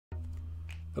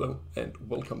Hello and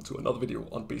welcome to another video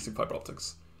on basic fiber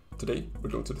optics. Today we're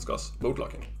going to discuss mode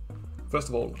locking. First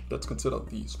of all, let's consider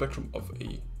the spectrum of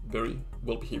a very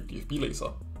well-behaved DFB laser,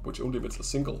 which only emits a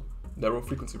single narrow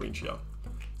frequency range here.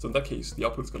 So in that case, the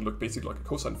output is going to look basically like a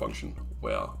cosine function,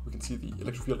 where we can see the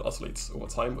electric field oscillates over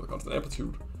time with a constant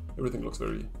amplitude. Everything looks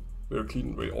very clean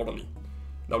and very orderly.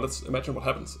 Now let's imagine what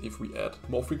happens if we add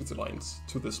more frequency lines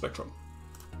to this spectrum.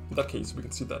 In that case, we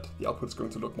can see that the output is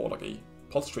going to look more like a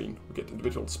pulse train. We get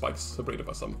individual spikes separated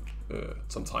by some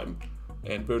time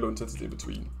and very low intensity in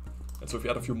between. And so if we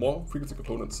add a few more frequency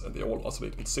components and they all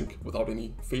oscillate in sync without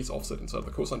any phase offset inside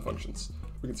the cosine functions,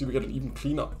 we can see we get an even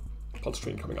cleaner pulse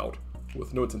train coming out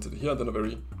with no intensity here and then a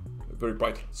very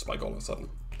bright spike all of a sudden.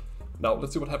 Now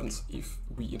let's see what happens if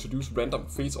we introduce random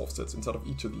phase offsets inside of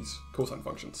each of these cosine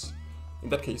functions. In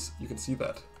that case, you can see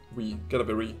that we get a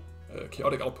very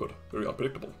chaotic output, very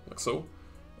unpredictable, like so.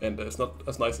 And it's not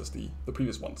as nice as the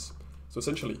previous ones. So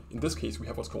essentially, in this case, we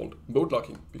have what's called mode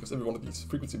locking, because every one of these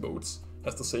frequency modes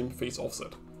has the same phase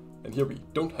offset. And here we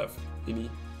don't have any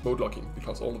mode locking,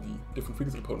 because all of the different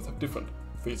frequency components have different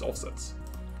phase offsets.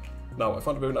 Now, I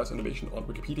found a very nice animation on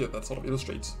Wikipedia that sort of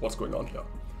illustrates what's going on here.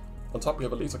 On top, we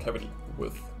have a laser cavity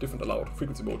with different allowed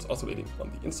frequency modes oscillating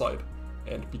on the inside,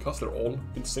 and because they're all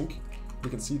in sync,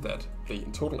 we can see that they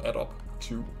in total add up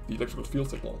to the electrical field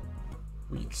signal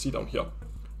we see down here,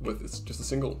 with it's just a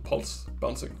single pulse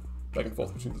bouncing back and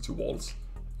forth between the two walls.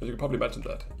 And you can probably imagine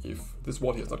that if this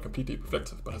wall here is not completely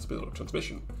reflective but has a bit of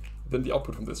transmission, then the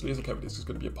output from this laser cavity is just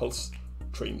going to be a pulse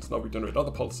train. So now we generate another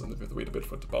pulse, and then we have to wait a bit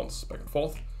for it to bounce back and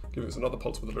forth, giving us another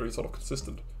pulse with a very sort of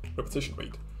consistent repetition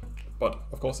rate. But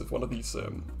of course, if one of these,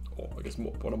 or I guess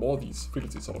one or more of these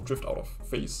frequencies sort of drift out of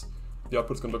phase, the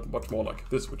output is going to look much more like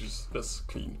this, which is less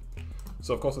clean.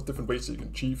 So of course, there's different ways that you can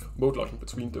achieve mode locking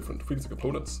between different frequency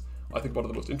components. I think one of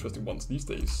the most interesting ones these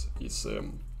days is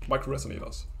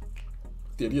MicroResonators.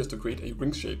 The idea is to create a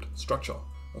ring-shaped structure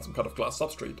on some kind of glass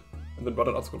substrate and then run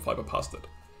an optical fiber past it.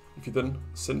 If you then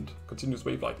send continuous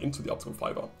wavelight into the optical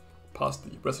fiber past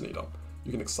the resonator,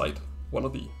 you can excite one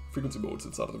of the frequency modes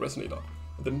inside of the resonator,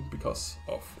 and then because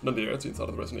of nonlinearity inside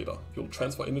of the resonator, you'll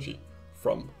transfer energy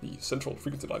from the central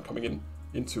frequency line coming in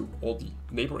into all the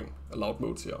neighboring allowed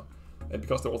modes here. And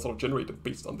because they're all sort of generated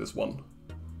based on this one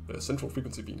central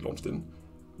frequency being launched in,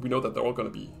 we know that they're all going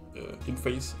to be in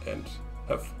phase and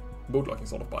have mode locking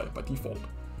sort of by default.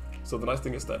 So the nice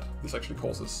thing is that this actually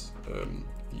causes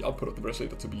the output of the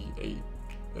resonator to be a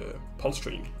pulse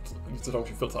train, at least as long as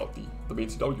you filter out the main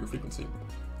CW frequency.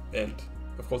 And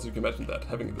of course, you can imagine that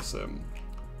having this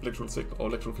electrical signal or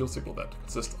electrical field signal that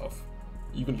consists of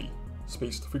evenly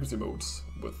spaced frequency modes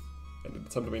with, and in the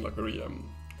time domain, like very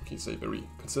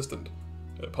consistent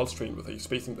pulse train with a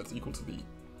spacing that's equal to the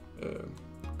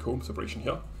comb separation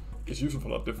here, is useful for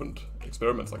a lot of different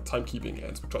experiments like timekeeping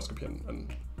and spectroscopy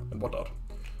and whatnot.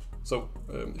 So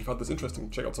if you found this interesting,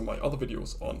 check out some of my other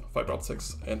videos on fiber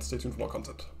optics and stay tuned for more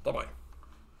content. Bye bye.